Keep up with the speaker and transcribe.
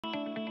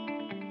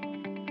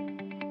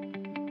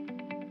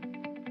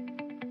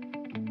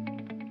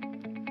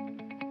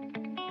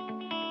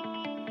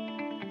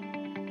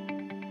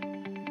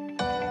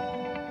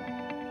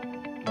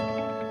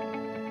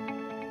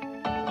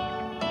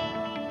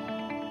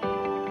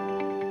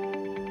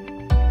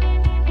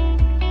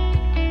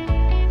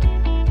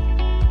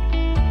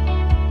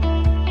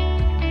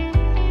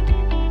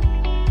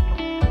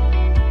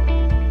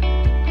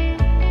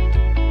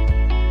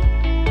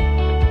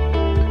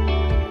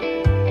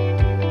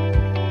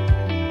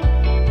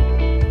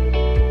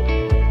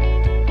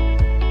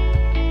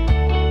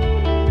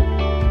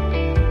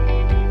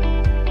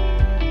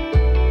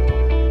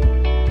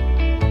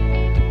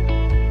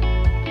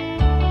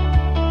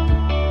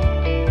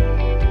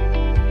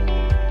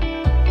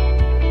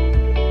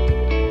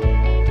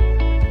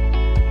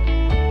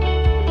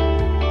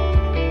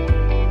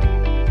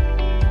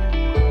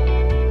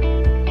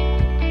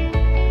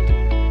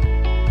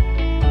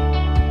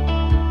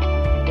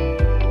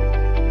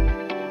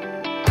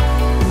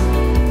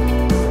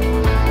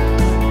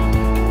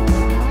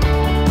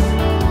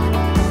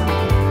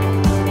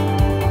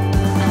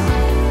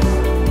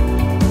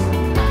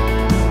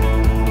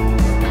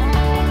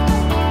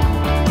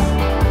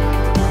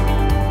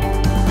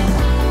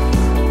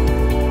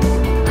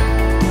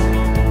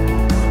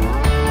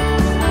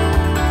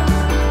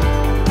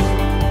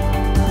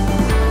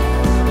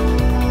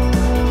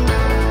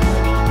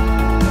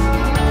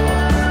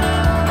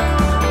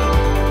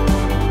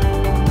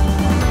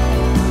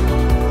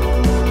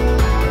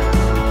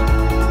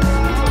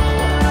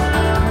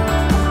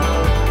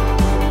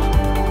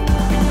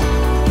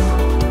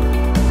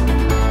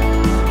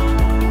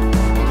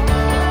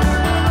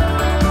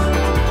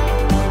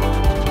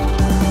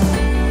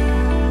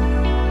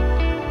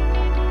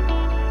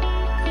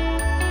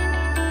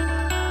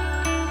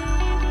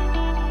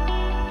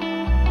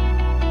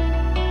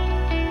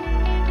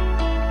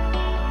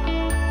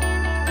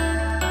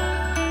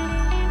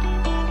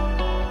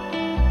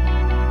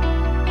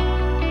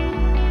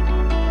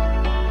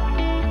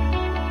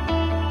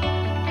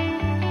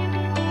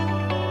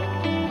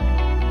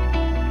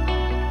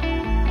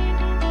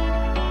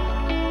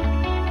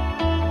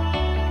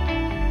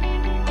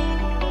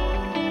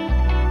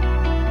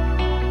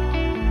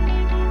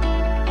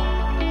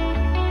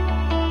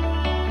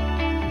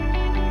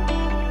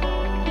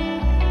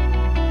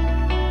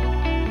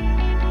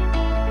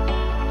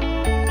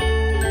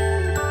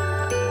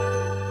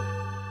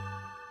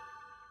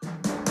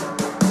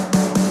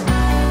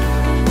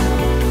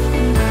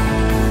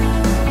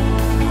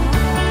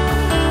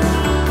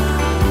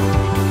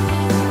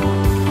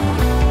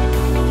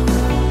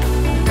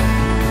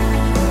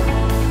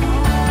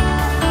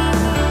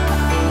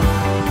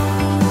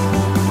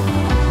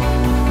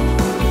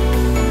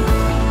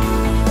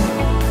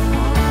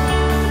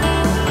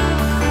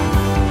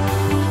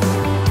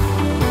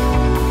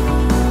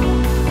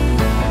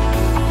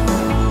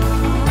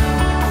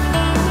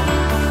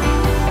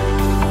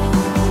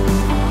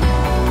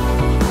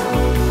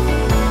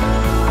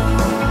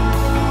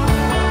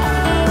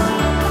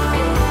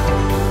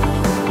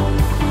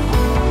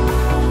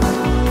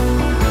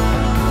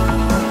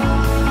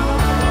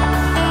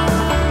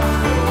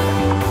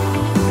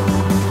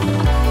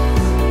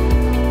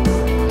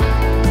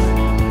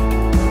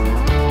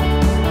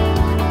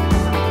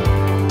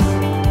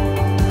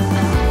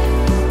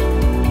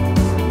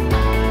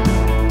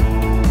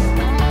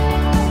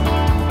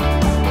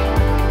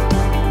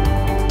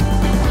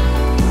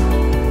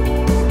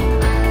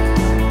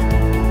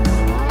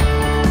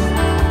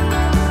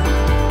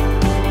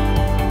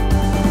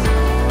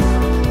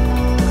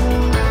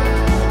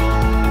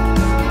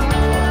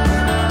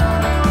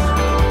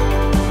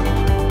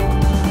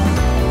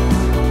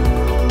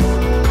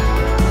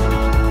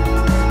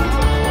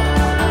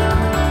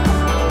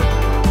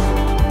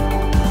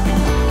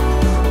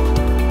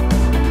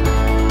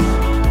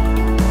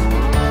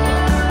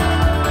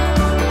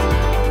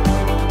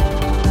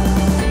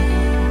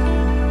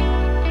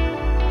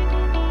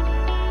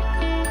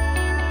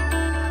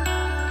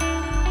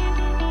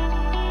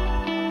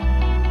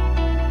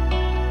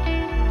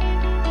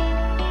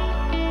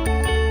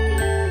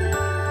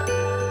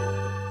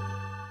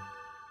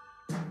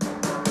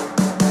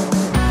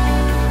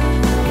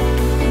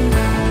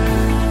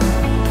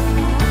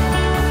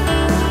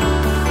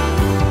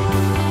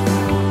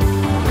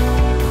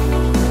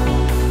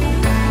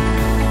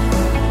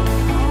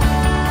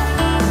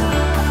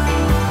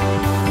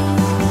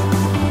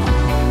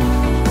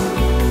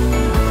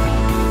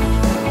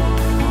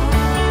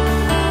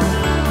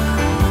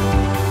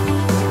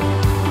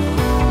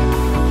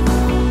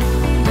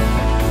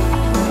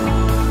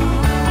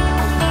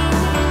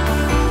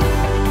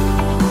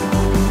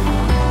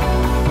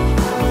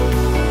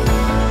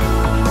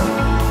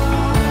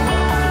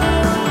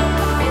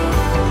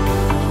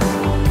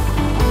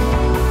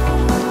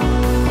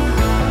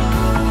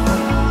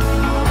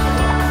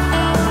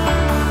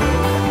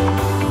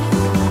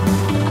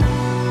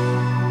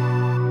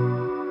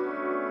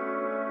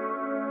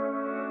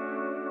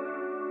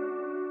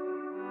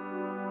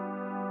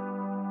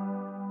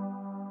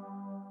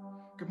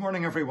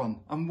morning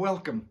everyone and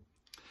welcome.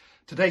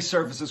 Today's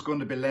service is going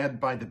to be led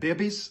by the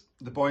babies,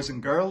 the boys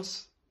and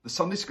girls, the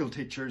Sunday school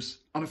teachers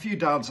and a few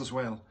dads as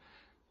well.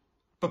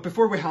 But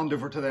before we hand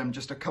over to them,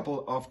 just a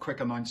couple of quick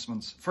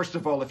announcements. First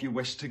of all, if you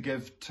wish to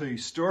give to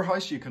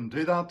Storehouse, you can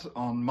do that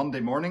on Monday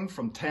morning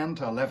from 10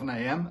 to 11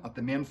 a.m. at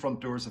the main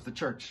front doors of the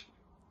church.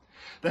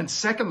 Then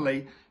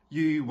secondly,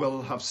 you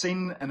will have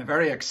seen in a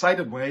very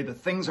excited way that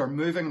things are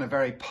moving in a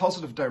very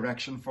positive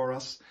direction for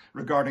us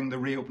regarding the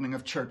reopening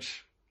of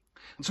church.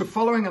 And so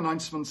following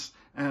announcements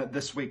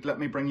this week, let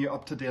me bring you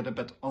up to date a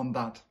bit on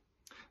that.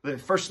 The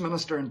First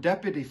Minister and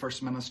Deputy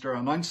First Minister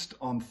announced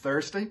on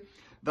Thursday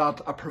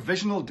that a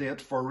provisional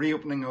date for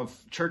reopening of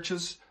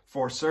churches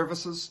for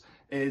services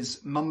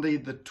is Monday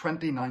the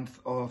 29th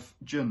of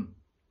June.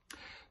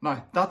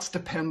 Now, that's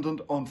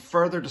dependent on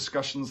further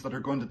discussions that are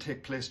going to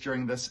take place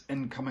during this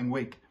incoming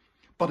week.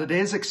 But it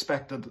is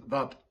expected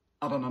that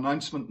at an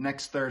announcement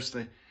next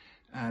Thursday,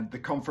 the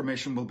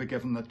confirmation will be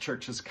given that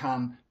churches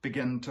can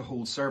begin to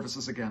hold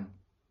services again.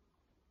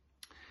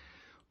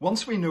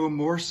 Once we know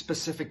more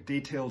specific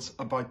details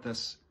about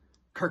this,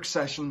 Kirk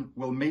Session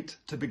will meet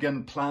to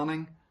begin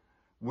planning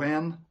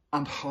when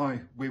and how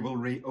we will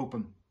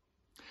reopen.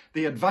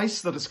 The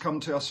advice that has come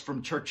to us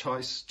from Church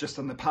House just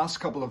in the past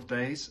couple of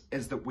days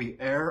is that we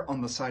err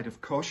on the side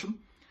of caution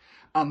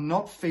and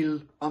not feel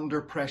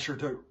under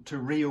pressure to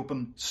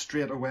reopen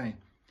straight away,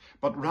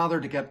 but rather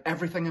to get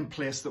everything in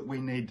place that we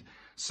need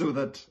so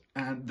that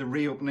the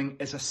reopening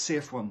is a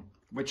safe one,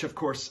 which of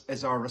course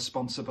is our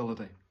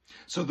responsibility.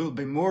 So there'll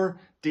be more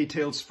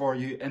details for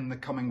you in the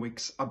coming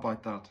weeks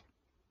about that.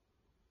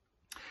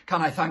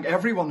 Can I thank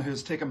everyone who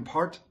has taken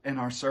part in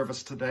our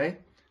service today,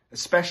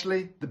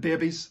 especially the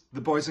babies,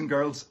 the boys and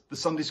girls, the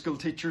Sunday school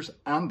teachers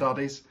and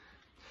daddies,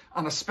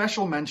 and a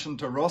special mention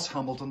to Ross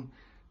Hamilton,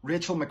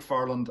 Rachel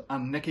McFarland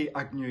and Nikki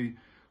Agnew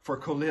for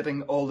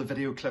collating all the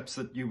video clips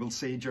that you will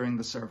see during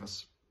the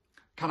service.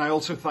 Can I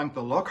also thank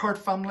the Lockhart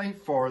family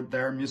for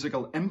their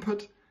musical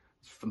input?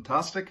 It's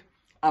fantastic.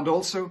 And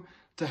also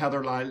to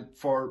Heather Lyle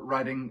for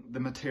writing the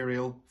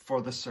material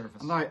for this service.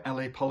 And now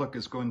Ellie Pollock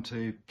is going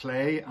to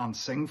play and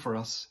sing for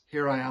us,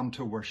 Here I Am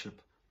to Worship.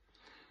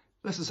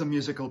 This is a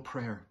musical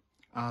prayer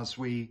as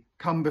we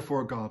come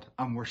before God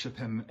and worship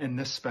him in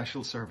this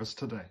special service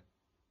today.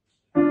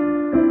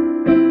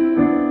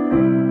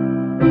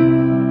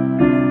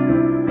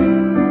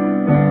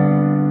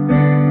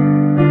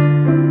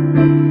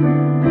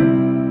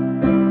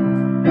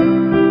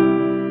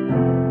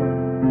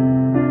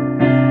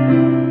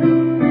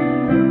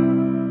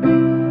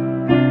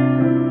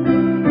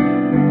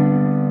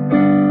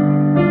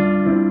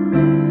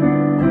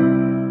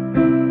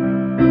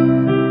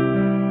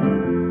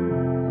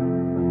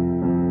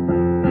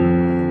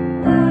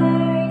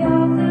 Light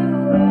of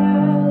the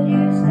world,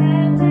 you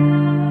stand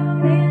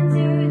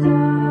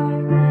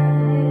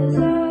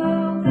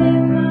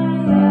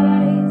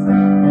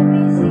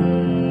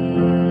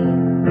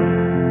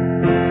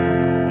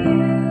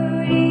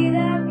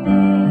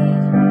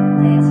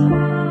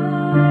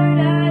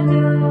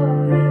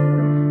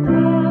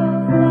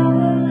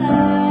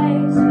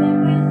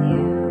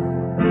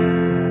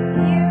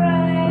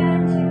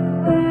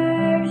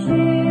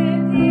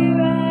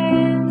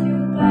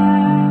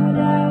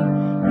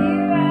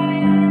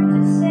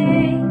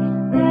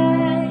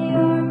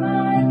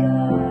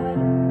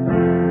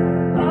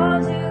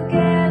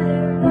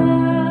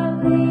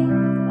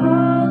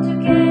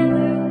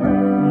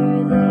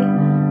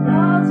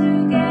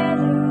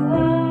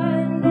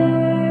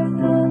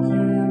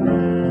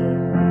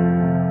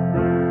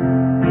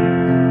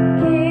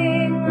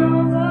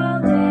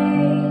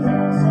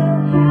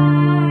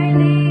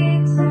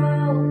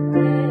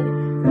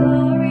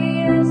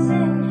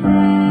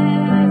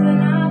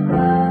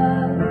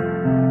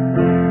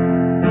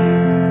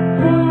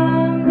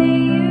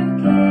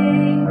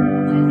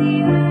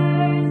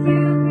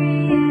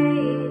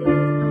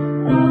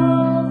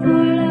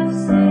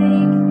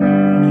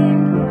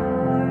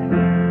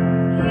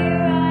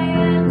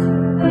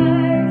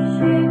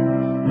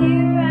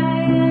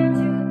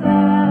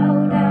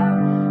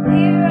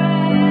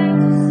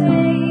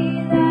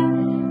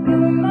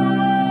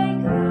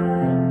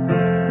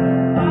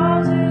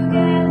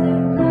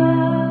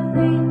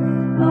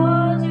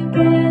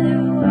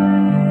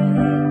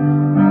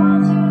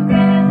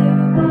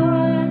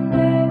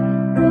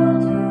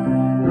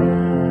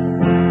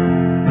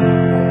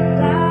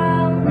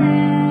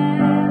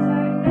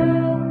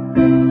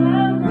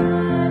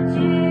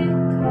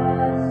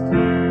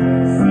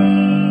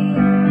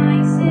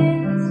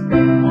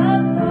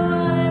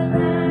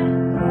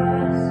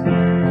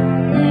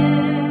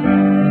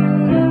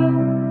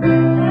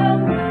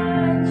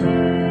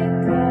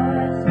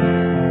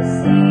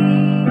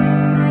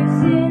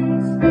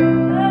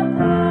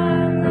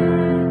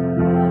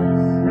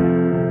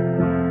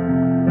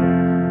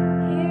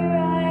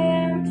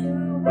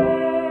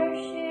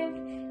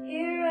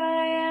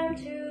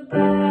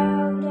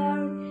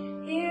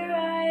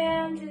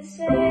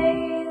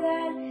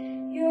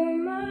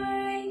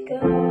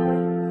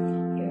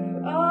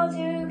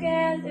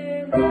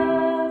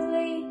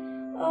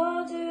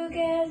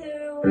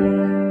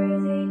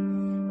worthy,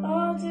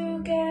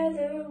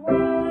 altogether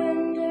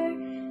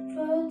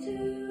wonderful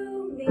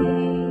to me.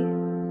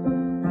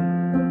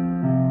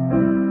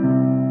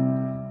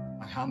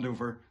 I hand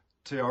over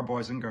to our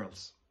boys and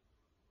girls.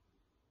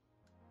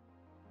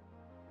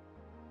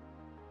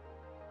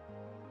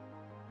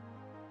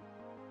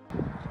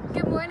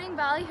 Good morning,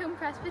 Valley Home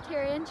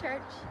Presbyterian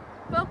Church.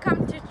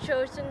 Welcome to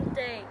Chosen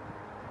Day.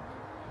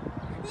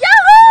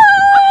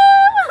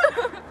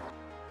 Yahoo!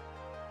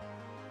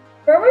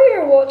 Wherever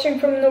you're watching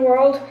from the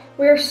world,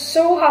 we are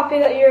so happy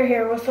that you're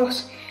here with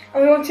us,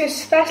 and we want to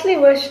especially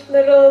wish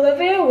little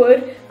Olivia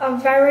Wood a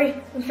very,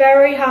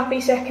 very happy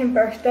 2nd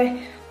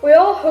birthday. We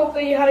all hope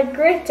that you had a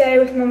great day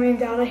with Mummy and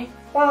Daddy.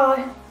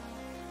 Bye.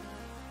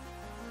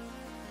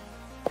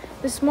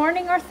 This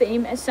morning our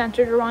theme is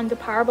centred around the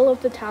parable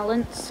of the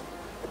talents.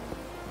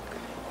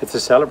 It's a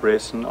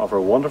celebration of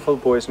our wonderful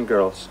boys and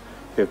girls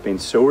who have been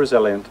so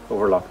resilient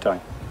over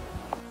lockdown.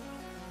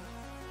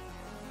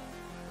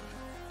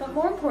 But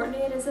more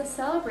importantly, it is a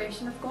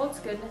celebration of God's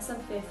goodness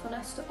and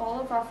faithfulness to all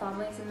of our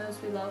families and those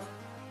we love.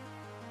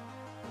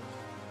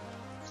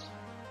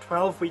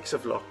 12 weeks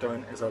of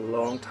lockdown is a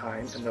long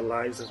time in the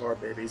lives of our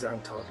babies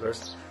and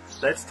toddlers.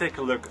 Let's take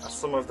a look at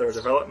some of their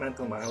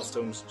developmental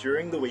milestones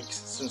during the weeks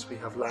since we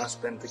have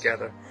last been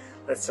together.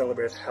 Let's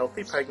celebrate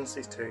healthy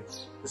pregnancies too,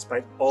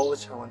 despite all the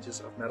challenges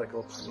of medical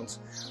appointments.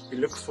 We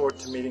look forward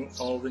to meeting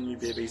all the new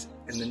babies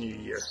in the new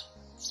year.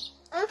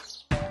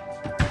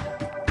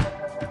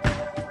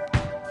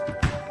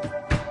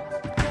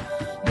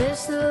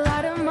 This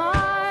light of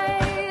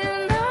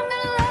mine, I'm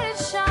gonna let it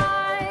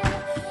shine.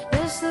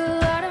 This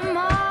light of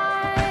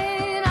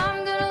mine,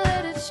 I'm gonna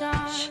let it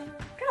shine.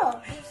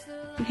 Girl.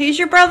 Who's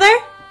your brother?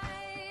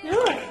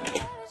 No.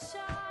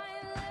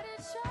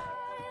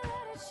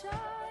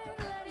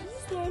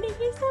 Staring at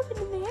yourself in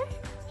the mirror?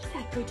 He's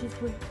that gorgeous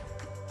boy.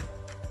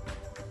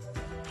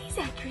 He's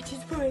that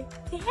gorgeous boy.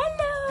 Say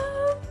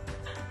hello.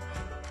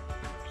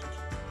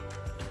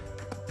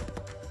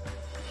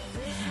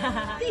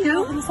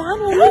 You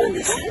understand? You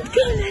understand?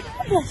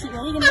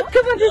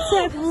 Come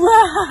understand.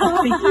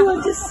 Wow. You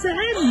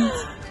understand.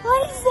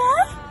 What is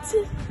that?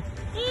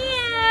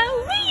 Yeah,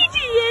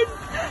 radiant.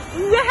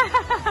 Wow.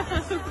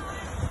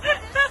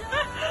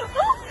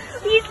 Oh,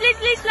 these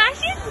little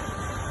flashes.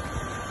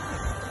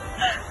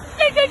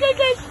 Look.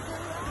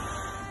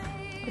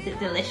 Is it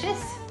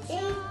delicious?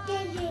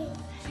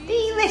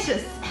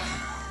 Delicious.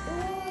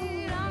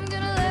 I'm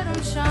gonna let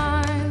him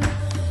shine.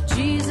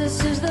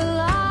 Jesus is the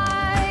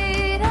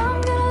light.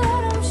 I'm gonna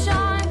let him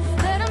shine.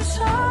 Let him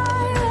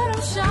shine. Let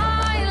him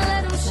shine.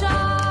 Let him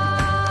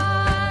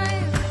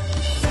shine.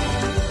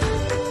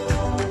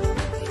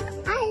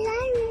 I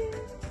love you.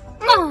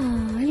 Oh,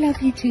 I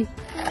love you too.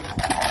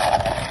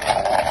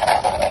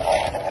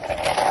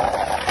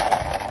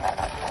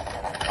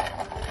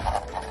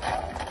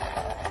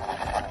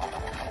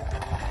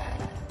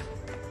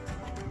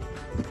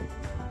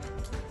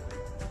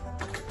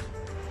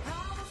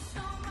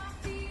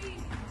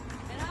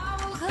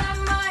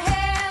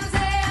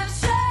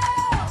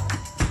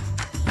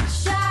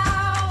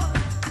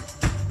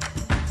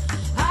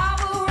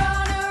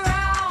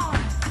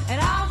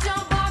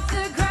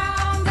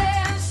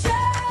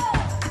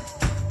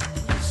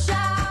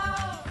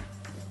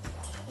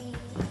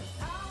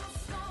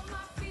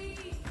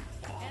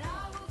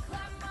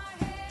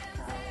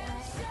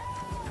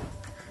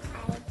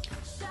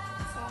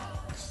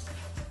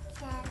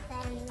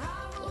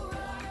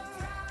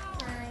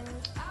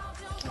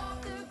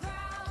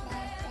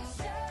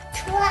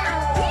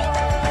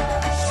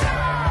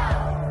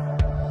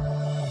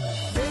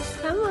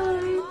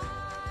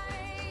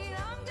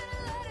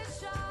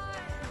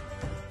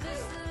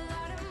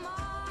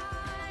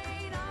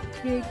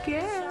 Good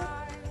girl.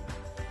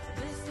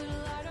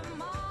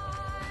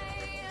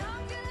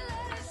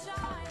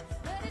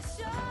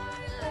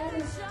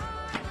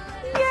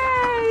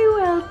 Yay,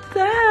 well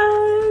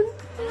done.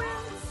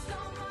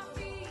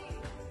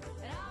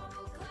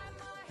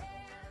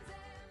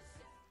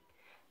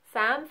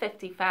 Psalm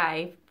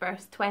 55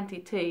 verse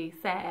 22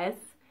 says,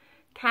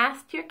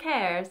 "Cast your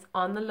cares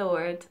on the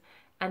Lord,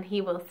 and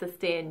he will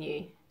sustain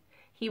you.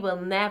 He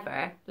will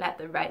never let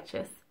the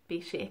righteous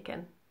be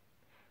shaken."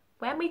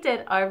 When we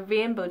did our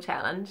Rainbow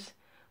Challenge,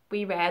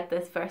 we read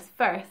this verse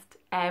first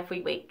every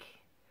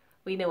week.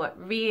 We know it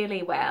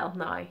really well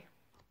now.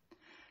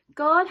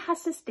 God has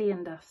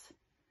sustained us,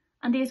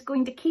 and he is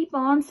going to keep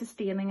on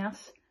sustaining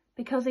us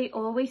because he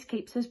always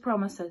keeps his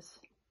promises.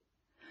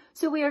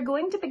 So we are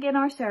going to begin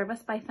our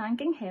service by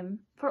thanking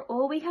him for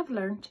all we have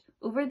learnt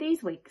over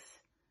these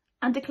weeks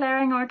and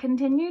declaring our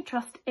continued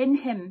trust in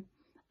him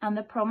and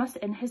the promise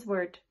in his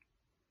word.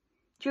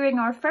 During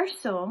our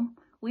first song,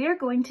 we are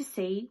going to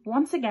see,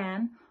 once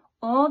again,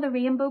 all the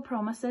rainbow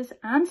promises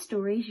and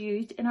stories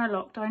used in our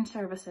lockdown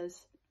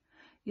services.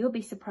 You'll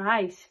be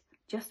surprised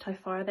just how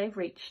far they've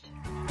reached.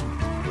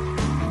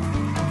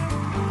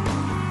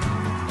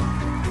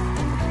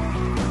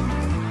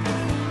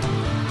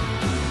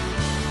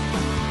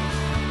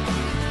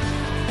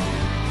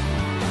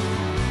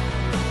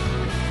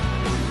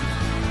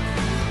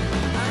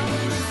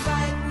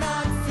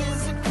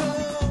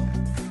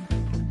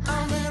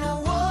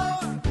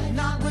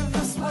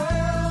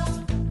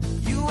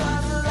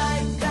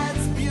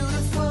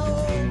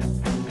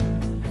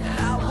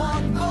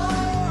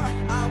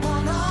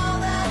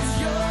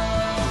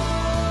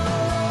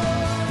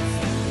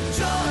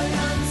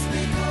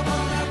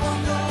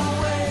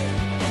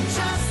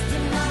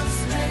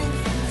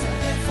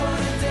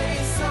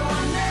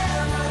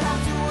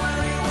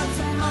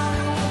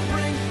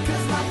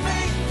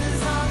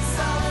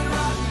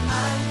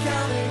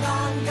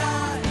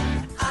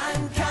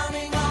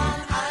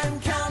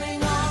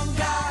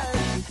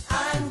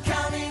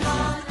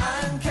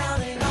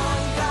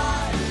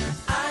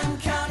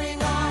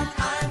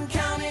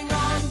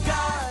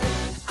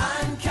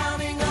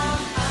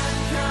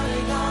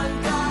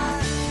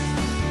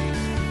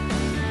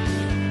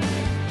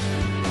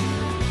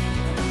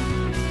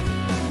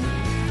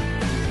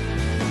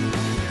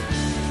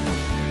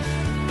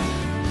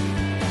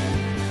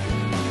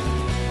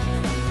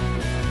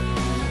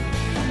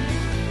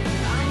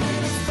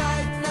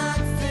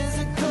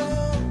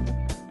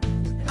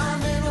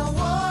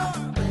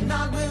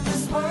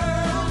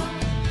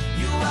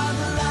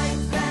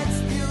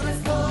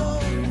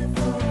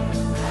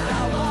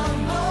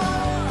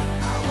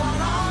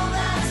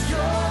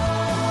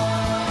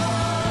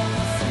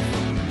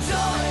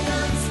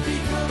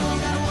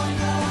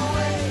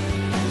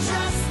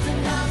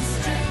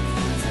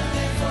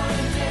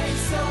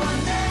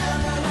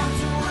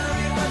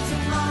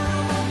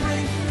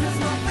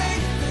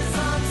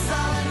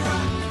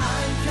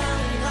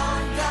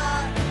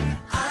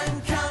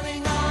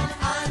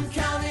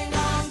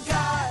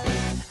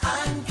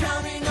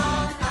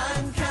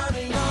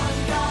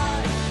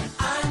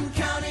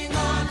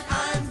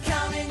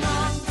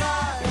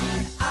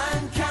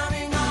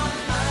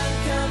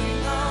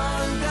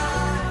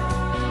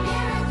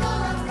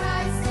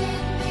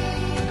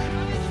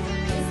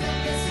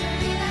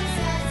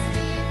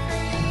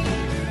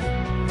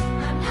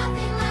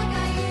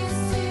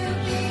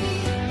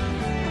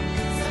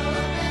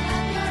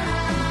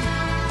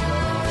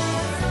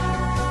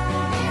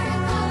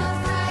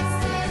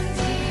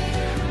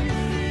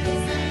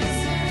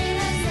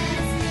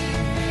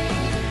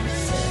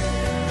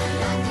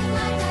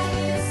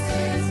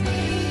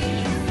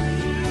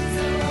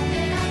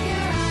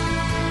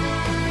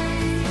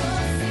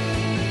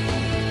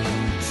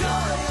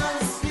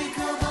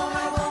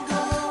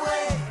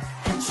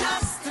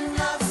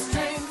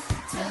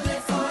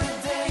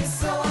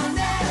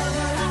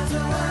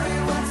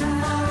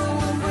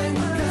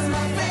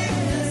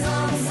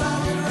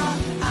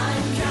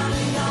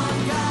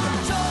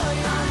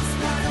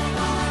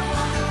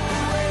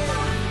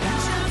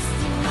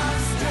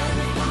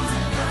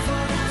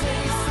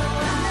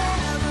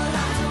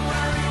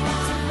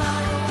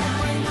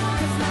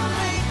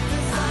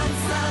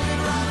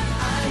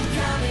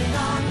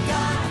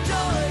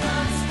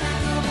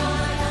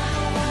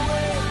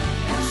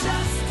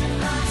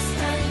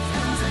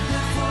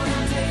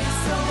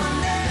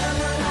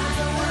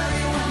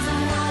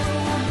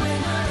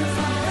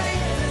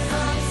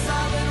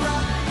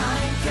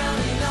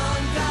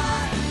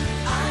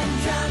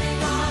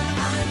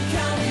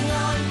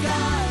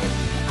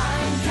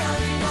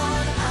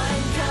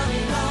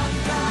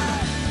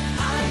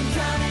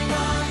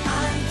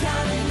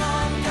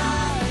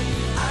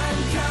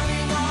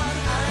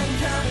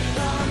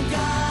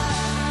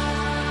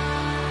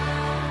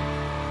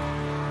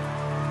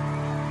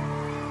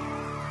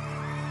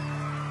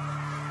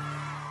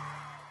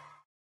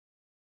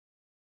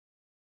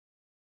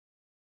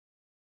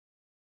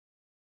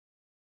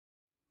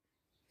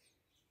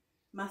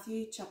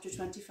 Matthew chapter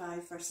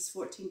 25 verses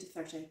 14 to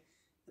 30,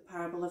 the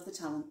parable of the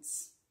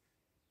talents.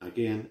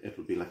 Again, it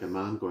will be like a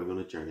man going on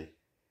a journey,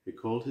 who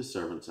called his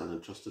servants and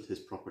entrusted his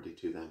property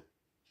to them.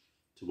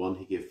 To one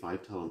he gave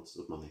 5 talents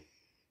of money,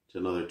 to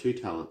another 2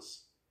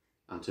 talents,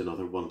 and to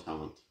another 1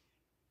 talent,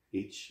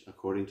 each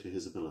according to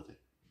his ability.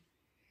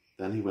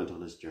 Then he went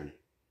on his journey.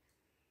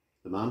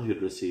 The man who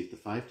had received the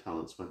 5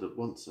 talents went at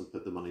once and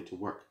put the money to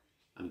work,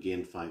 and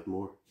gained 5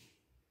 more.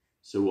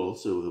 So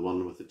also the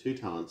one with the 2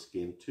 talents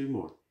gained 2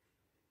 more.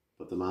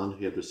 But the man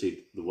who had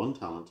received the 1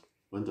 talent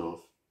went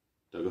off,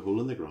 dug a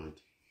hole in the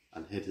ground,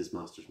 and hid his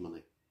master's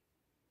money.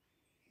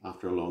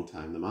 After a long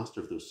time, the master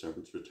of those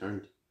servants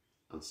returned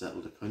and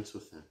settled accounts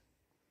with them.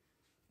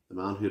 The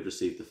man who had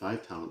received the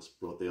 5 talents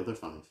brought the other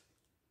 5.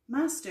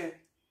 Master,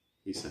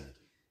 he said,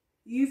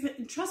 you've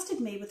entrusted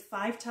me with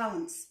 5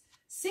 talents.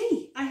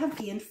 See, I have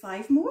gained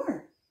 5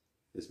 more.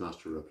 His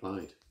master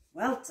replied,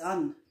 Well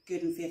done,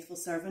 good and faithful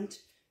servant.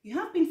 You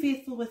have been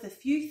faithful with a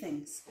few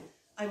things.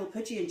 I will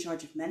put you in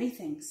charge of many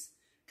things.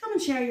 Come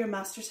and share your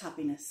master's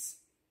happiness.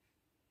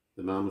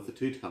 The man with the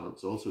 2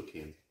 talents also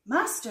came.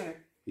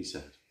 Master, he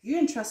said, you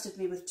entrusted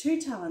me with 2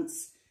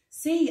 talents.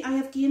 See, I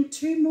have gained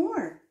 2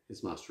 more.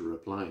 His master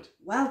replied,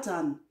 Well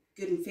done,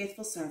 good and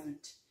faithful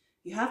servant.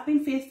 You have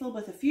been faithful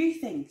with a few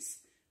things.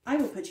 I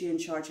will put you in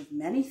charge of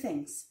many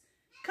things.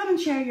 Come and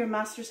share your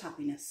master's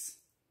happiness.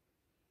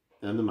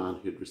 Then the man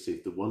who had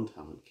received the 1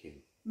 talent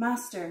came.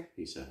 Master,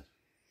 he said,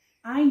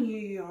 I knew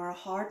you are a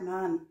hard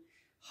man,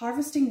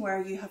 harvesting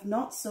where you have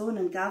not sown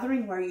and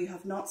gathering where you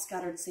have not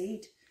scattered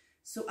seed.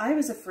 So I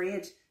was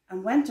afraid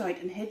and went out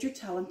and hid your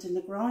talent in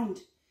the ground.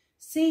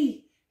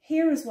 See,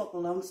 here is what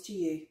belongs to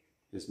you.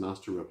 His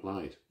master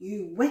replied,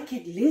 You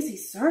wicked, lazy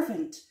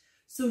servant.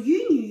 So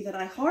you knew that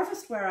I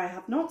harvest where I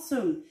have not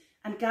sown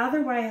and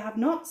gather where I have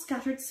not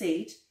scattered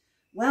seed?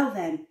 Well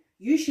then,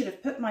 you should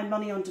have put my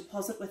money on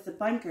deposit with the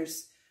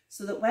bankers,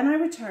 so that when I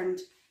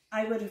returned,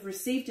 I would have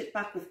received it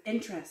back with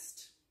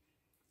interest.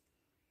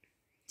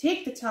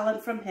 Take the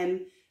talent from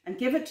him and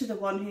give it to the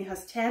one who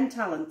has 10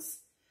 talents.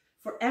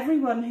 For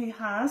everyone who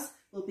has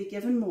will be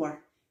given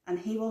more, and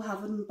he will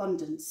have an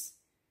abundance.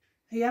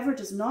 Whoever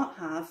does not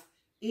have,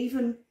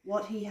 even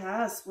what he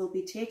has will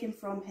be taken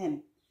from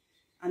him.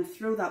 And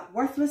throw that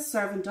worthless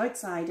servant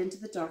outside into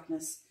the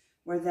darkness,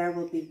 where there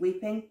will be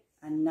weeping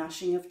and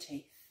gnashing of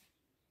teeth.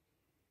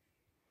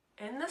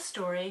 In this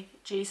story,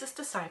 Jesus'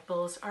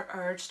 disciples are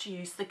urged to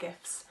use the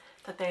gifts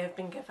that they have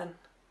been given.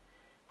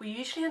 We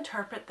usually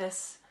interpret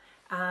this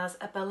as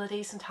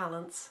abilities and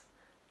talents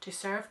to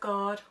serve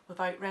God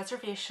without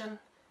reservation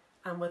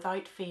and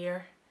without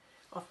fear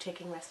of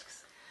taking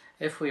risks.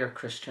 If we are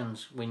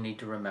Christians, we need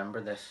to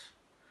remember this.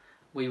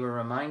 We were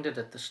reminded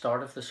at the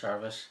start of the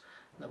service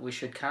that we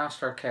should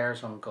cast our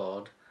cares on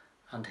God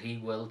and He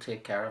will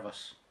take care of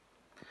us.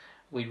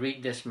 We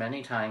read this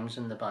many times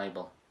in the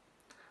Bible.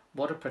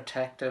 What a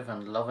protective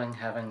and loving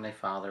Heavenly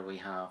Father we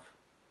have.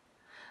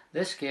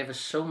 This gave us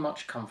so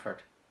much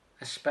comfort,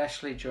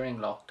 especially during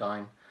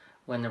lockdown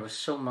when there was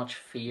so much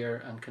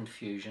fear and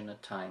confusion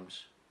at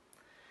times.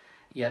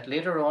 Yet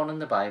later on in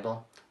the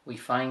Bible, we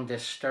find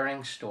this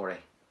stirring story.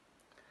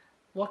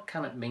 What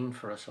can it mean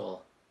for us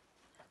all?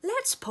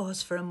 Let's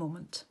pause for a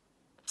moment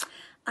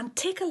and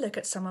take a look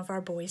at some of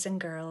our boys and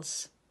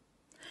girls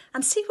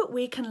and see what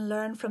we can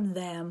learn from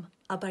them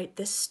about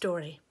this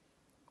story.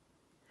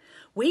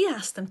 We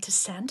asked them to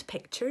send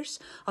pictures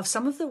of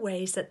some of the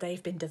ways that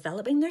they've been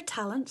developing their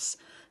talents,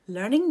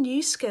 learning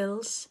new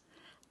skills,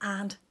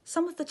 and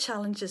some of the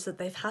challenges that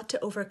they've had to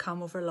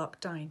overcome over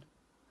lockdown.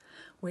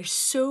 We're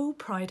so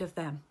proud of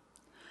them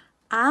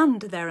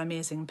and their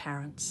amazing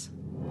parents.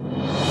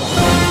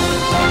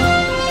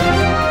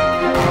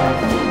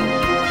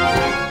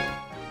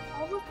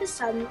 All of a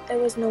sudden, there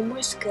was no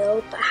more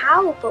school, but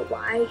how, but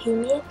why, who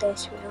made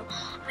this real?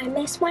 I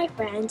miss my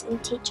friends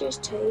and teachers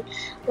too.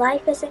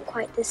 Life isn't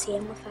quite the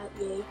same without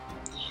you.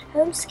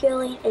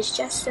 Homeschooling is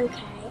just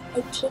okay.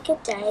 I take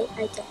it day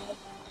by day.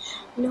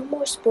 No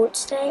more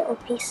sports day or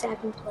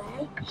P7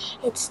 play.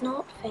 It's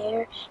not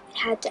fair, it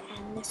had to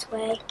end this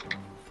way.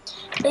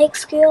 Big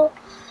school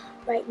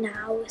right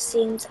now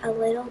seems a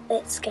little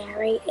bit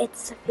scary.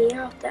 It's the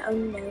fear of the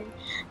unknown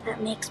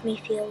that makes me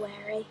feel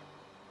wary.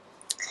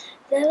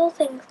 Little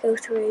things go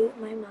through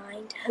my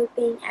mind,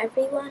 hoping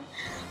everyone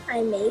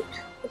I meet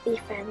will be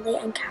friendly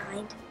and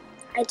kind.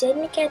 I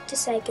didn't get to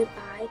say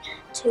goodbye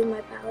to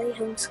my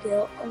Ballyholme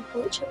school.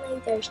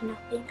 Unfortunately, there's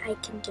nothing I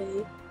can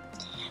do.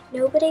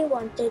 Nobody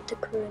wanted the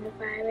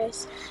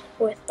coronavirus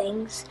or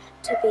things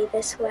to be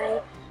this way,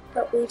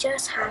 but we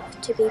just have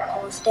to be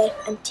positive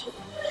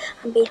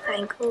and be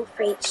thankful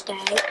for each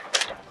day.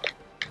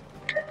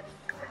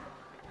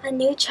 A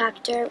new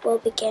chapter will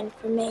begin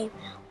for me.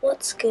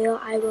 What school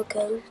I will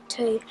go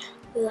to,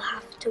 we'll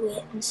have to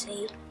wait and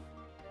see.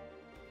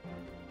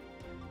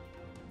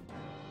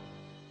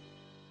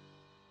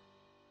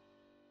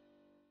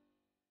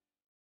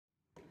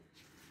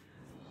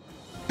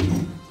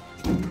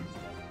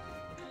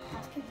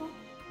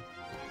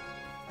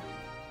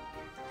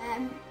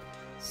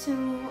 So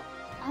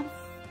at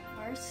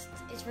first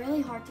it's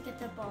really hard to get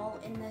the ball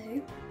in the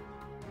hoop.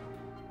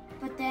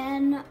 But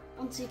then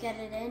once you get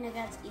it in, it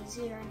gets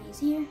easier and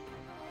easier.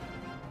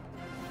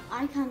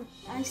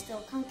 I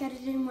still can't get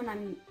it in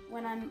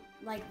when I'm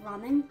like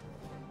running.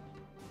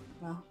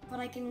 Well, but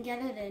I can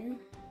get it in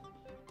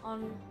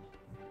on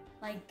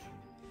like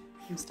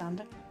you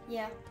standing.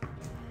 Yeah.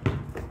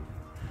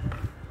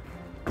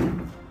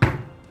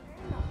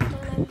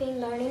 I've been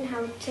learning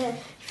how to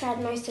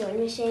thread my sewing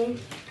machine.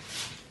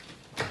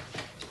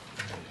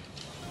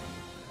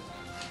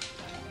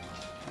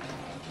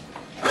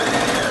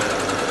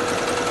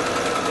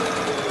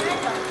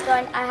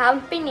 I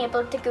haven't been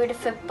able to go to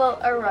football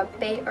or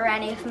rugby or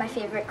any of my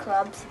favourite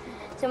clubs,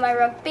 so my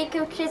rugby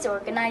coaches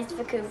organised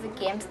the COVID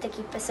games to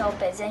keep us all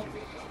busy.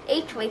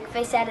 Each week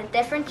they set a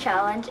different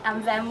challenge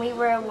and then we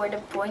were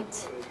awarded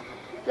points.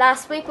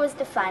 Last week was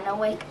the final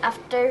week.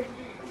 After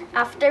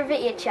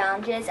the 8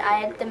 challenges I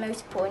had the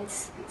most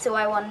points, so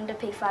I won the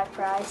P5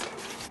 prize.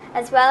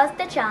 As well as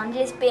the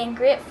challenges being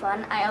great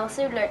fun, I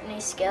also learnt new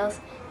skills.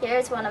 Here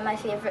is one of my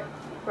favourite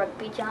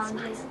rugby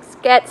challenges.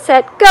 Get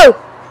set, go!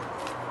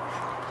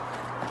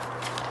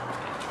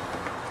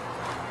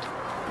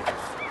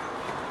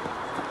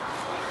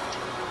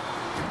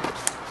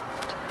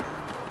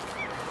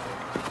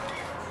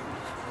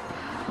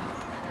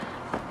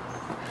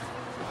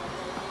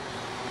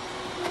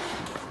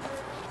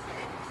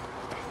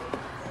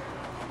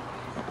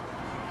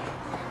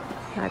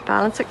 Now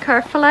balance it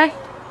carefully.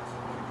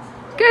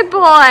 Good boy!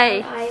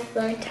 I've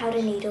learned how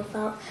to needle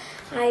felt.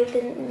 I've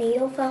been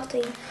needle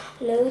felting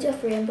loads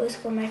of rainbows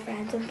for my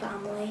friends and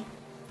family.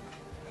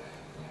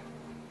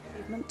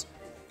 Movement.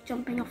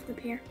 Jumping off the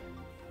pier.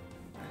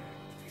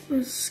 It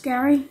was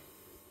scary.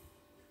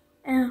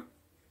 Well,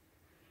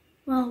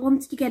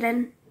 once you get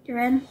in, you're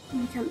in,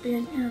 and you can't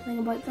do anything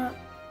about that.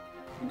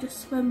 You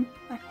just swim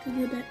back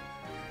to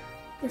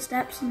the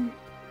steps and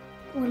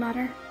or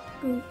ladder,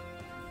 go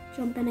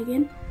jump in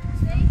again.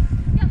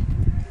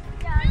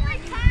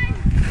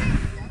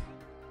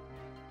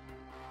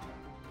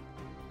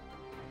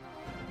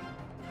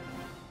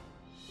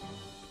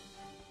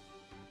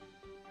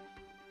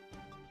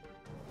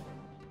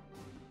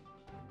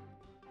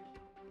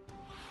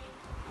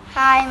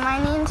 Hi, my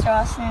name's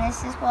Ross and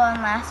this is what I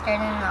mastered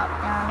in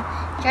lockdown.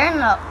 During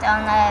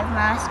lockdown I have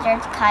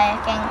mastered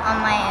kayaking on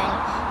my own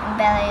in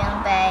Ballyhone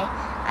Bay.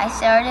 I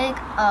started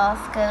off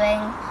going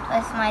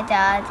with my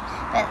dad,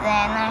 but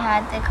then I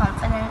had the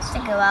confidence to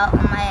go out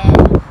on my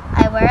own.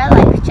 I wear a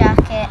life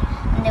jacket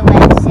and a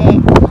wetsuit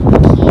in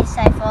case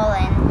I fall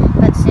in,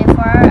 but so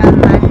far I've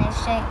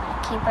managed to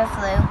keep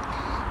afloat.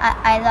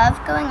 I love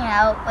going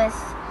out with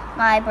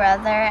my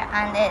brother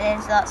and it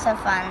is lots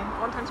of fun.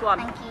 1 times 1.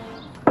 Thank you.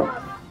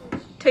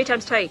 2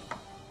 times 3.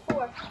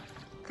 4.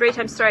 3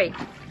 times 3.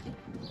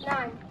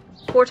 9.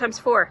 4 times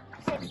 4.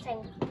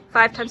 16.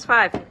 5 times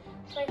 5.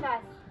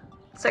 25.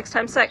 6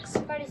 times 6.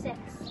 36.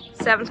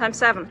 7 times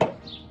 7.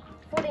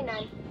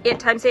 49. 8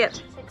 times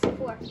 8.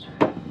 64.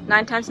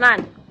 9 times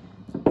 9.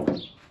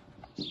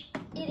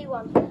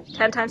 81.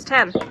 10 times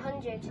 10.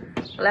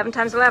 100. 11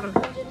 times 11.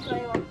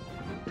 121.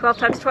 12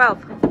 times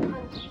 12.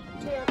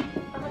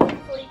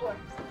 144.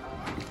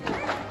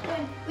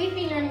 We've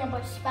been learning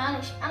about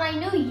Spanish, and I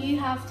know you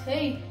have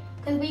too,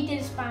 because we did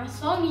a Spanish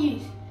song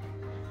use.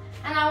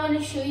 And I want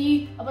to show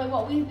you about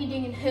what we've been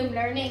doing in home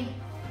learning.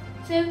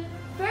 So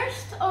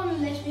first on the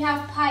list we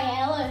have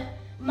paella,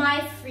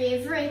 my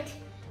favourite.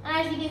 And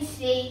as you can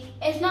see,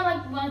 it's not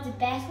like one of the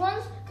best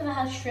ones because it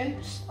has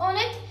shrimps on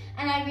it,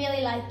 and I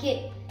really like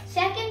it.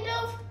 Second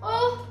of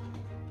all,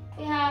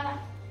 we have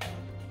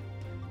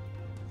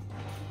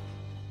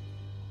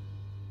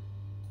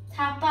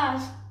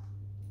tapas.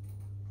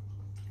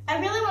 I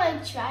really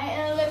want to try it,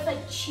 and it looks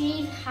like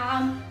cheese,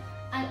 ham,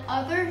 and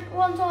other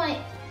ones on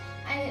it,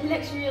 and it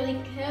looks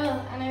really cool,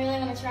 and I really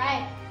want to try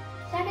it.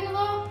 Second of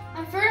all,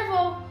 and third of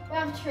all, we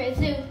have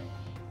chorizo.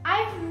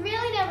 I've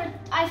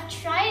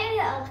tried it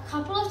a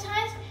couple of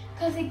times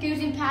because it goes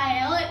in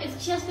paella.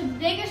 It's just a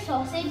bigger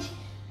sausage,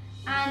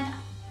 and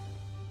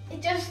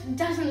it just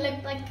doesn't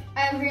look like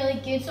a really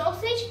good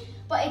sausage,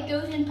 but it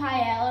goes in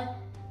paella.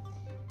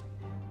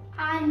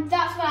 And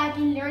that's what I've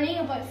been learning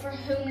about for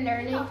home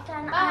learning.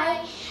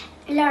 I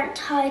learnt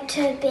how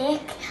to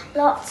bake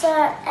lots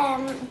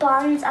of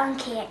buns and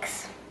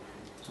cakes.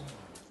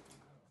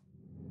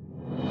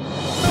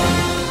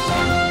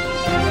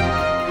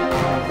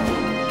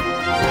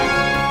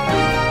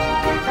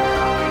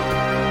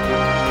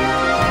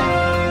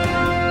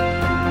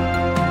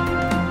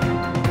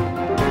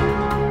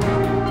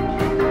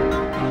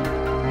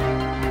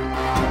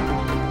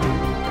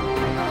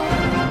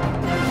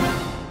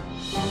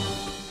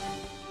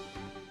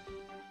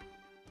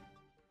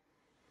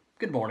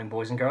 Good morning,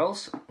 boys and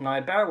girls.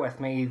 Now bear with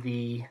me,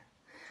 the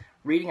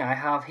reading I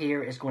have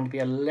here is going to be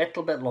a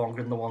little bit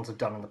longer than the ones I've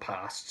done in the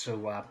past,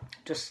 so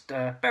just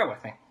bear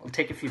with me. It'll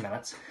take a few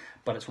minutes,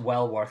 but it's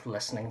well worth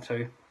listening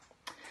to.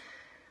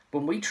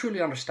 When we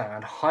truly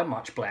understand how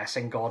much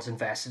blessing God's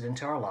invested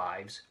into our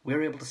lives,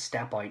 we're able to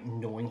step out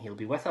knowing He'll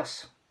be with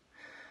us.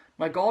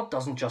 Now God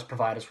doesn't just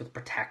provide us with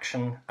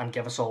protection and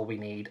give us all we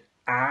need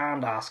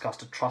and ask us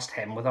to trust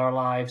him with our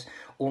lives,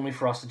 only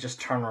for us to just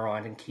turn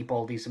around and keep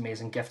all these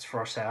amazing gifts for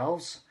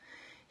ourselves.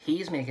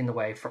 He's making the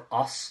way for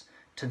us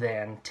to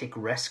then take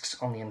risks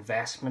on the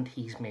investment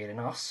he's made in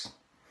us.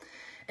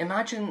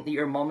 Imagine that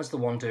your mum is the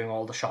one doing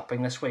all the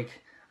shopping this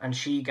week, and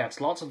she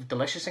gets lots of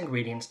delicious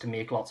ingredients to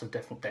make lots of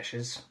different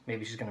dishes.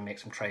 Maybe she's going to make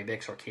some tray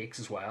bakes or cakes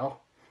as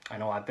well. I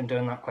know I've been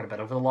doing that quite a bit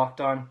over the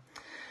lockdown.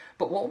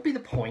 But what would be the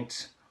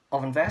point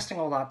of investing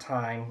all that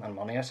time and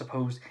money, I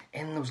suppose,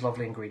 in those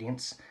lovely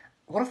ingredients?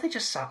 What if they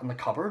just sat in the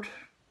cupboard?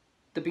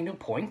 There'd be no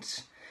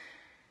point.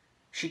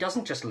 She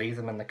doesn't just leave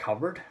them in the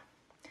cupboard.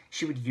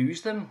 She would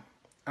use them,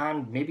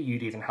 and maybe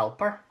you'd even help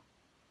her.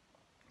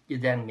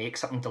 You'd then make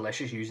something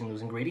delicious using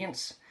those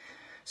ingredients.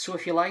 So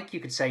if you like, you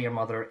could say your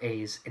mother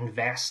is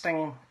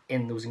investing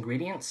in those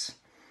ingredients,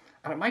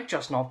 and it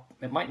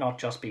might not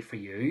just be for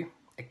you.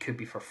 It could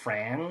be for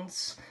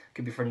friends, it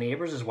could be for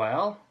neighbours as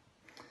well.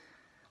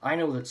 I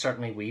know that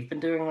certainly we've been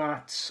doing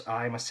that.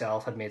 I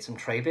myself had made some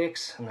tray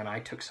bakes, and then I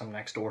took some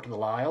next door to the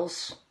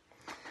Lyles.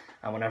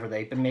 And whenever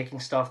they've been making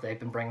stuff, they've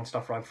been bringing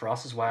stuff around for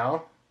us as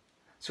well.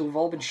 So we've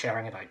all been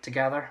sharing it out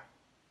together.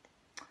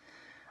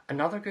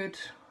 Another good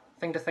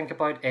thing to think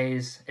about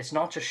is it's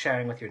not just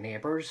sharing with your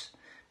neighbours.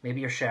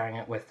 Maybe you're sharing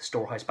it with the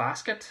Storehouse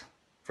Basket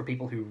for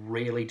people who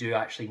really do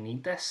actually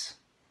need this.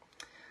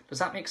 Does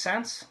that make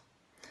sense?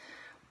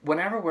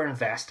 Whenever we're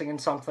investing in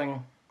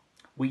something,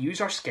 we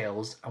use our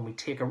skills and we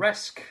take a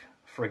risk.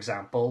 For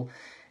example,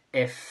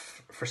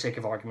 if, for sake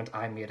of argument,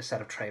 I made a set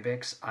of tray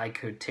bakes, I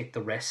could take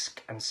the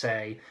risk and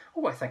say,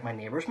 oh, I think my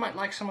neighbours might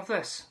like some of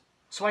this.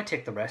 So I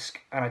take the risk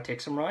and I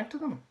take some round to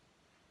them.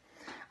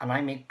 And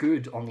I make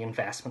good on the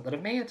investment that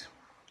I've made.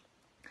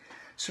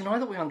 So now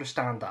that we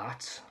understand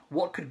that,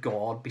 what could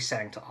God be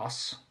saying to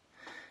us?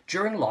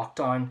 During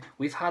lockdown,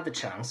 we've had the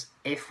chance,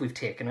 if we've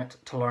taken it,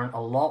 to learn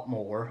a lot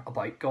more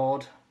about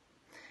God.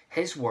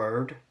 His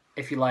word,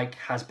 if you like,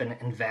 has been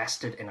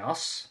invested in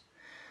us.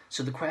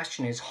 So the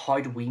question is,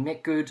 how do we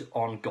make good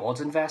on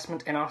God's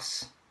investment in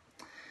us?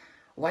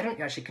 Why don't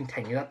you actually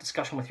continue that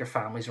discussion with your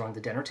families around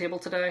the dinner table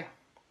today?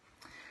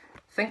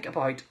 Think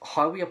about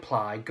how we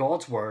apply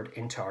God's word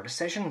into our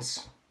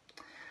decisions,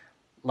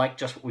 like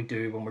just what we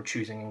do when we're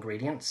choosing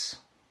ingredients.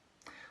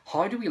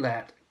 How do we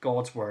let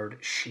God's word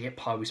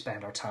shape how we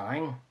spend our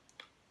time?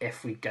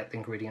 If we get the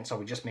ingredients, are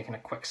we just making a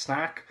quick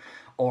snack?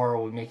 Or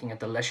are we making a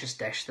delicious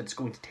dish that's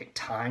going to take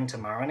time to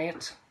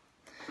marinate?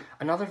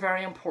 Another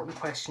very important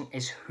question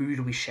is, who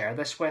do we share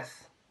this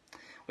with?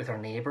 With our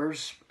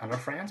neighbours and our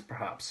friends,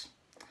 perhaps.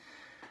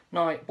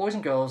 Now, boys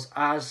and girls,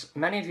 as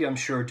many of you I'm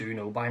sure do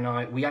know by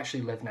now, we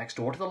actually live next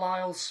door to the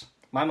Lyles.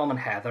 My mum and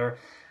Heather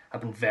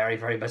have been very,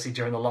 very busy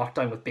during the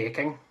lockdown with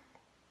baking,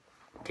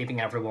 keeping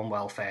everyone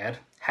well fed.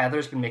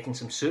 Heather's been making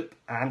some soup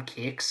and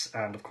cakes,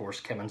 and of course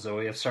Kim and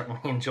Zoe have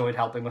certainly enjoyed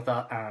helping with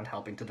that and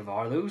helping to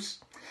devour those.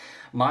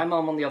 My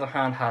mum, on the other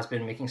hand, has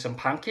been making some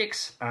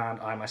pancakes, and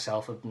I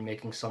myself have been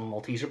making some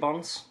Malteser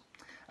buns,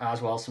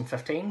 as well as some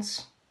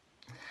 15s.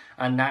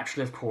 And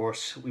naturally, of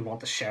course, we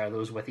want to share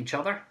those with each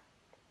other.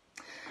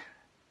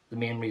 The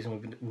main way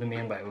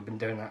we've been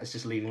doing that is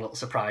just leaving little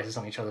surprises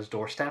on each other's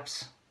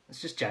doorsteps. It's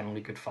just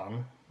generally good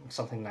fun. It's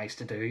something nice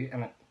to do,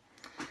 and it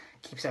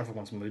keeps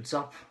everyone's moods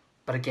up.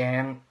 But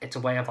again, it's a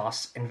way of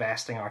us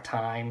investing our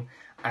time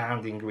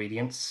and the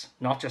ingredients,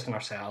 not just in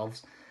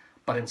ourselves,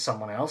 but in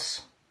someone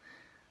else.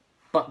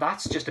 But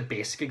that's just a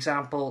basic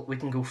example. We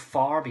can go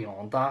far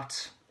beyond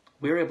that.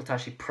 We're able to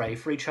actually pray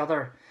for each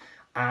other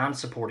and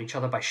support each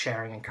other by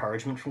sharing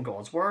encouragement from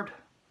God's word.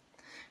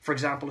 For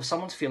example, if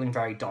someone's feeling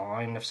very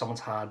down, if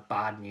someone's had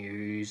bad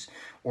news,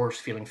 or is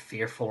feeling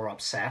fearful or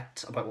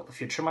upset about what the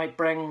future might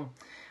bring,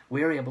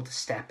 we're able to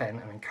step in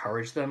and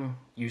encourage them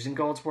using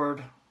God's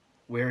word.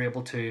 We're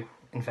able to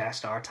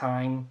invest our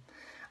time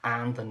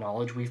and the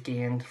knowledge we've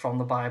gained from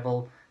the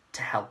Bible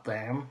to help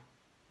them.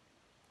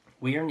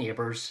 We are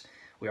neighbours,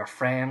 we are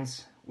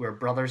friends, we're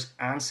brothers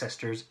and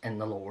sisters in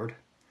the Lord.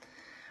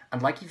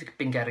 And like you've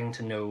been getting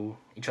to know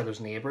each other's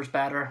neighbours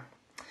better,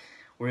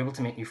 we're able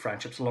to make new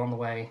friendships along the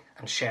way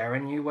and share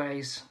in new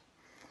ways.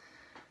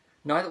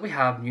 Now that we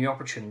have new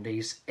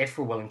opportunities, if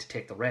we're willing to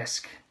take the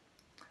risk,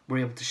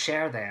 we're able to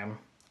share them,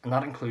 and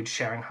that includes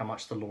sharing how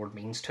much the Lord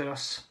means to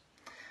us.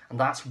 And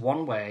that's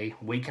one way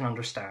we can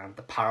understand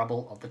the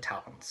parable of the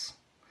talents.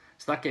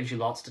 So that gives you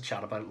lots to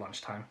chat about at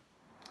lunchtime.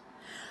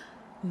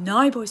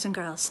 Now, boys and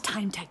girls,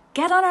 time to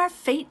get on our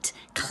feet,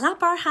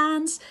 clap our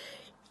hands,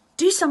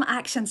 do some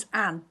actions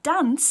and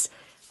dance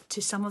to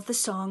some of the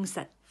songs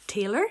that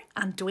Taylor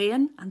and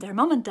Dwayne and their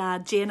mum and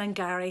dad, Jane and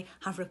Gary,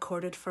 have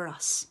recorded for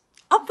us.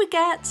 Up we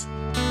get!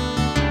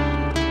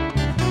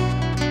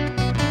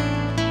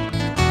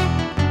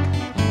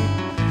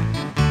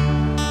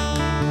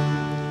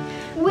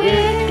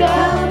 Wake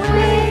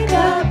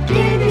up,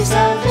 give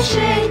yourself a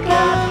shake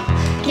up,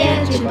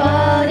 get your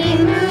body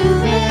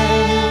moving.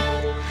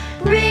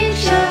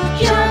 Reach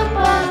up, jump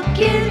up,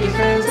 give your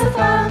friends a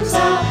thumbs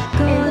up,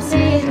 cause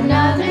it's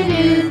another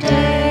new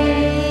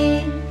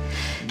day.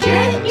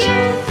 Get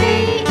your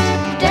feet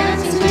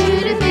dancing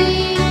to the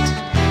beat,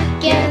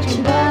 get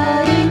your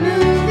body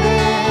moving.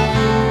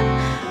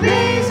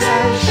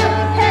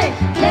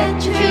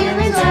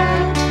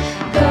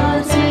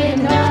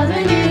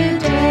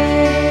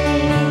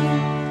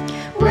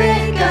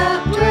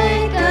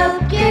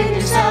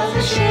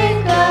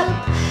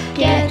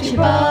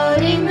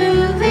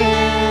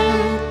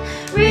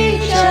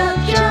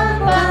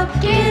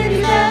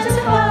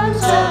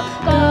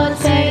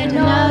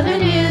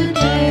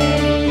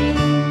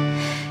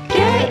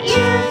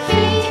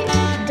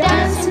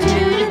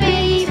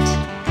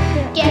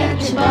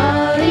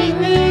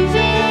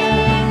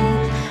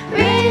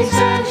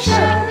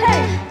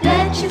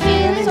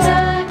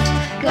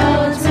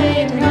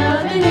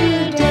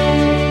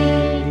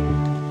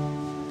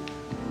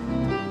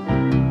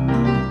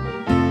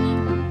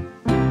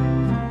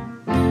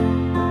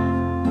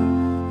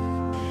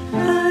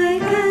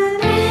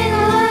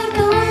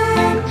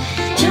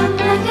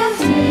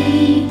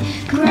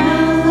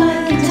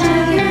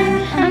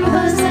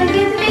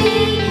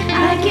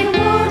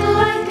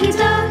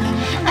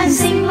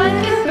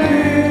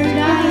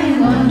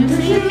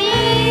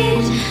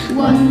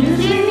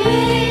 wonderfully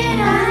made,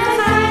 and I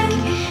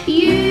thank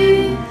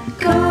you,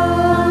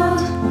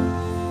 God.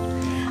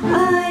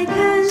 I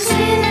can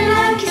sing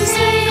like a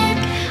snake,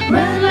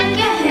 run like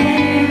a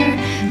hare,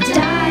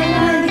 die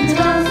like a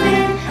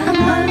dolphin, and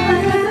run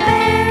like a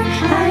bear.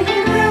 I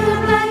can curl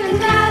up like a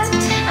cat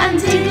and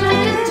dig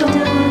like a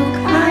dog.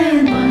 I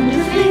am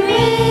wonderfully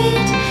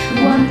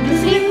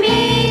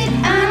made,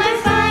 and I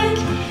thank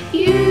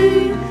you,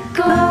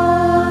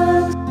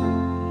 God.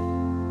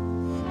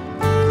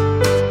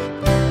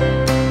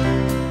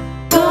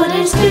 God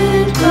is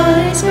good, God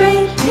is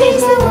great,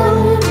 He's the one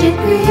who did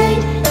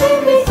create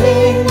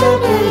everything that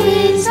there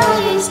is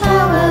by His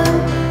power.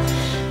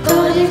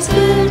 God is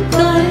good,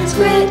 God is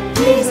great,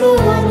 He's the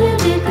one who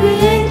did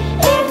create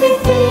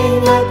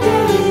everything that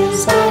there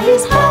is by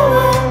His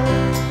power.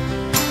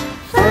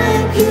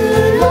 Thank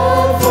you,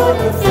 Lord, for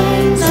the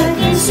things I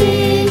can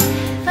see.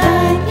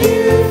 Thank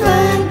you,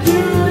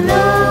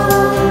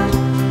 Lord.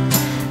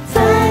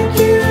 Thank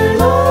you,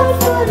 Lord,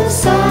 for the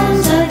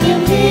songs I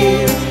can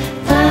hear.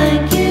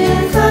 Thank you,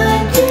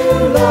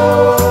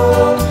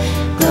 Lord.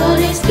 God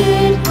is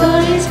good,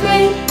 God is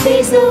great,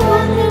 He's the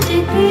one who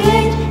did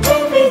create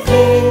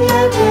everything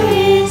that there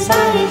is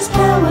by His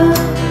power.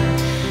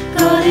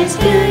 God is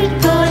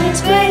good, God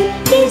is great,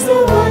 He's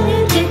the one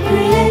who did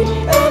create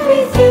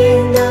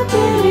everything that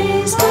there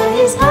is by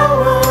His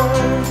power.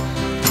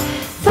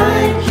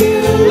 Thank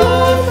you,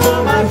 Lord,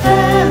 for my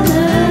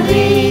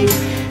family.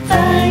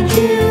 Thank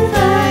you,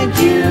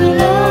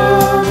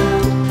 Lord.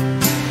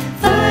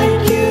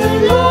 Thank you,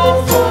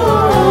 Lord, for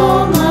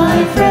all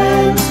my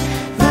friends.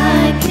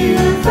 Thank you,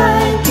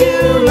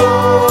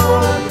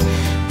 Lord.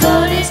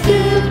 God is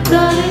good,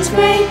 God is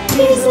great,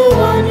 He's the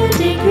one who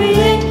did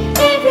create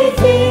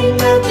everything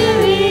that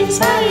there is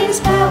by His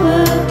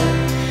power.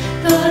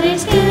 God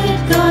is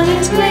good, God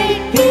is great,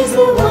 He's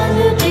the one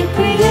who did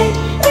create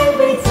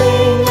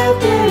everything that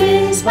there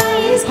is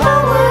by His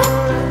power.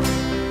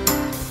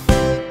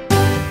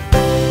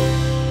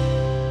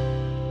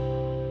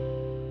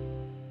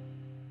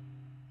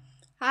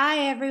 Hi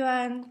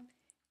everyone!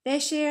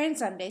 This year in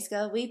Sunday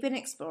School we've been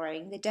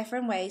exploring the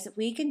different ways that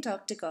we can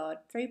talk to God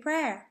through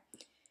prayer.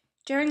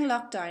 During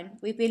lockdown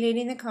we've been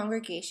leading the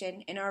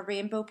congregation in our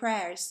rainbow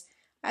prayers,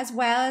 as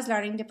well as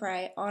learning to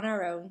pray on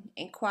our own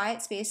in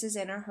quiet spaces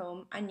in our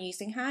home and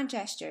using hand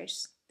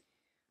gestures.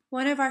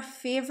 One of our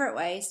favourite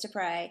ways to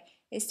pray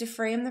is to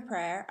frame the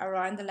prayer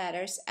around the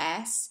letters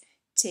S,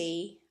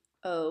 T,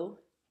 O,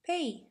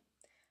 P.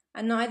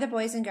 And now the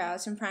boys and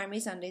girls from Primary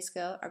Sunday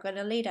School are going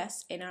to lead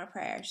us in our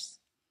prayers.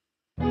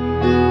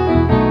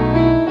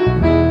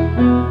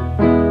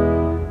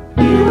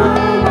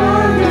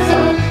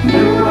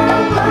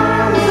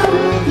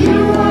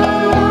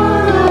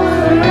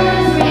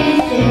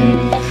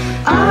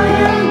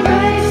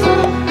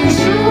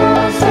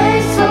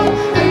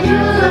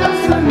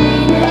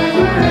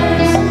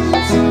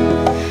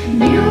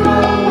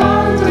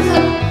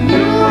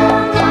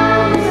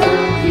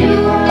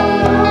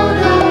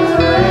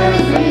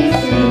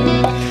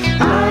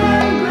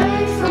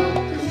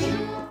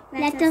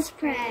 Let us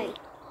pray.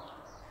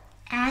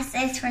 S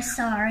is for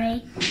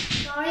sorry.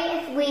 Sorry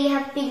if we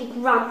have been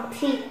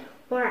grumpy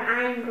or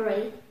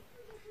angry.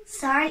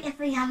 Sorry if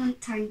we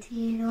haven't turned to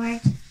you,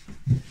 Lord.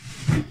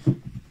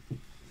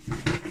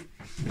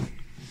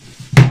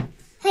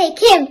 Hey,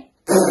 Kim.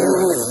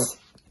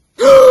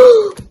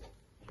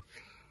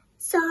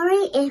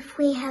 Sorry if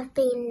we have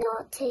been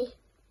naughty.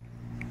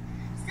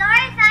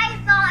 Sorry if I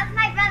thought of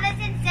my brothers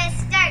and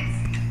sisters.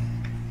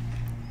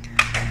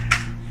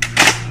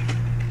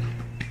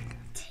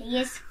 T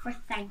is for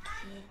thank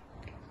you.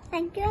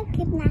 Thank you, I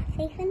keep me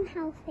safe and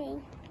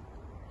healthy.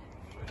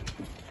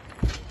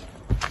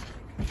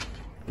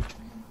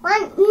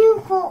 Thank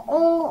you for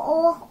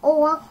all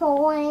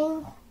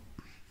calling.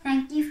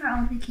 Thank you for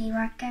all the key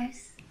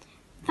workers.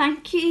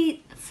 Thank you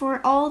for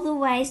all the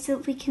ways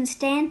that we can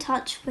stay in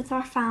touch with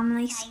our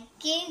families.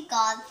 Thank you,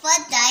 God, for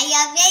day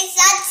of your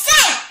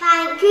sunset.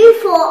 Thank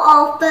you for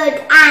all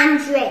food and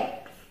drink.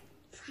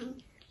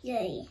 Thank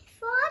you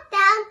for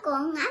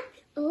dagang at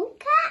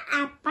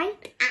uka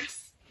us.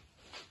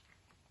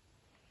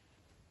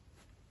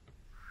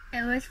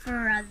 It was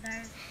for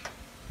others.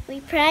 We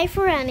pray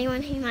for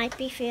anyone who might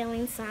be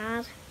feeling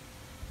sad.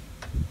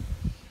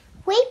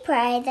 We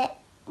pray that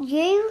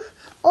you,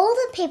 all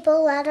the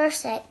people that are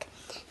sick,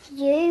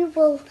 you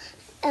will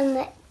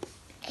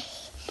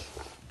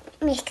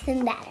make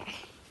them better.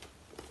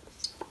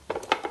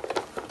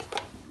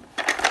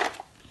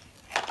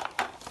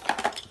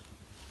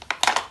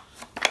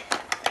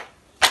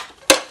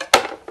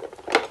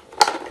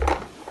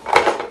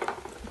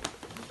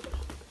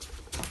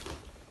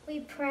 We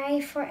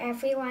pray for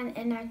everyone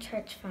in our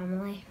church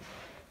family.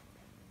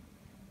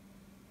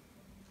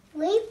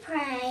 We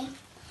pray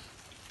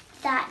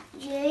that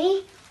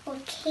you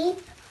will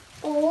keep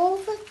all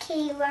the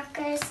key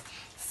workers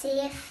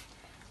safe.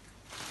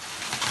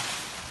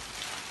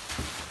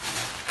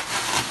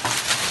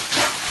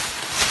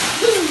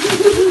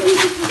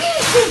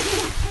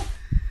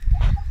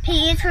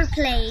 P is for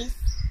please.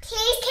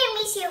 Please keep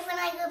me safe when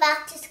I go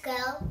back to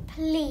school.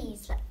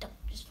 Please let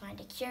doctors find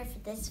a cure for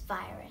this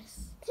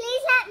virus.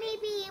 Please let me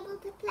be able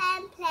to play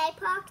in play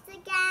parks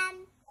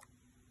again.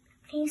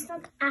 Please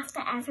look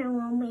after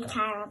everyone we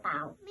care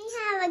about. We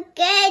have a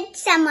good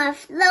summer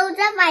with loads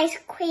of ice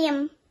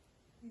cream.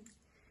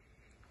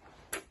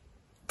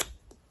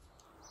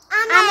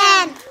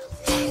 Amen.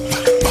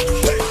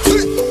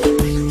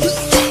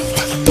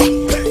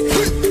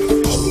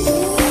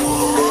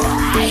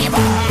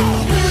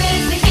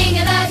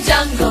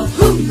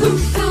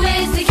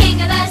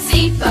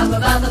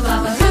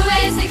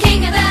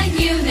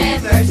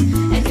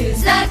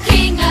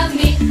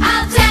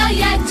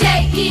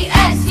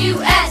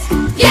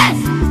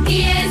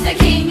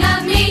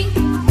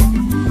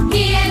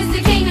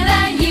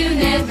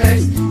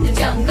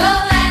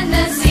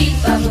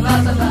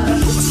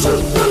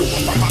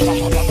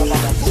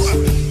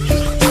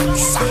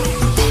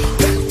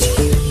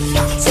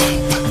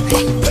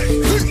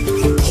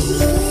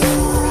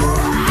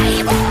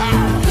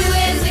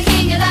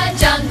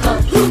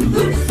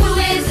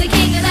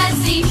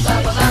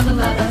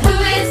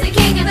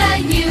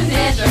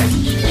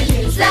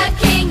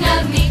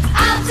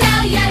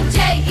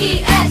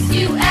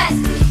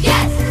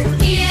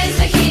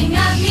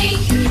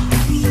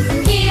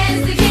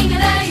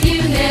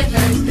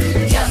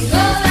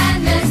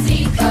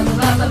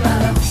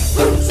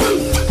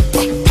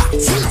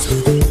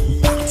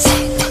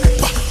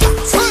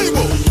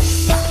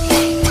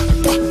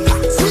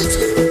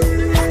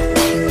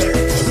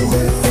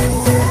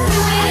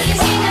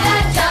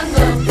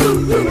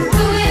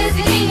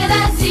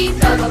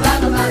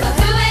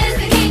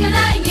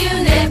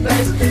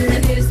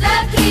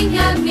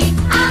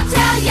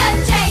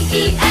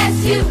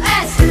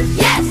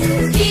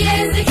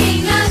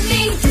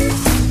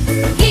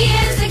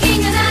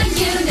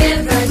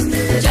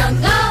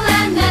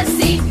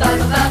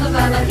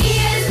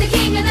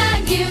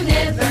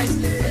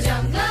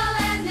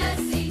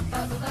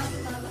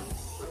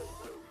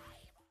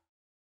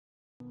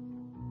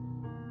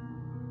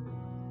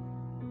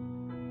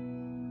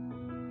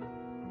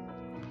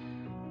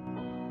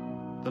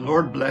 The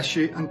Lord bless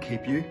you and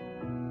keep you.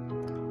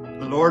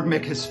 The Lord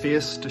make his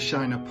face to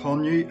shine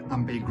upon you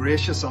and be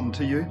gracious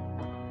unto you.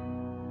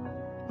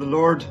 The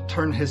Lord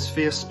turn his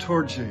face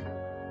towards you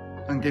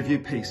and give you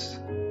peace.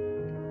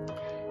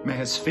 May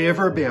his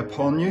favour be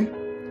upon you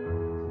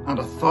and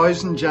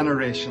 1,000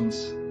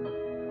 generations,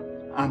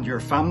 and your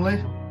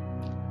family,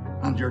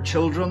 and your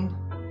children,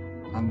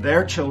 and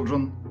their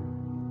children,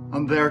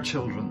 and their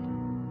children.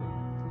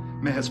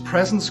 May his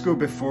presence go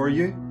before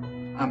you,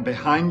 and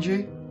behind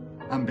you,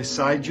 and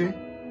beside you,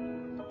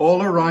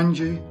 all around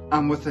you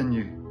and within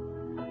you.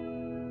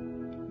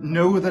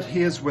 Know that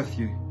he is with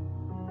you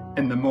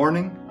in the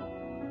morning,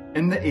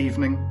 in the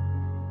evening,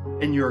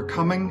 in your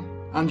coming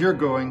and your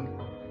going,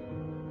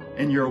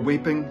 in your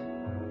weeping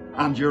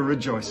and your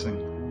rejoicing,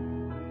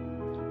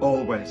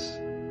 always.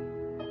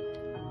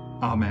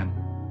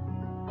 Amen.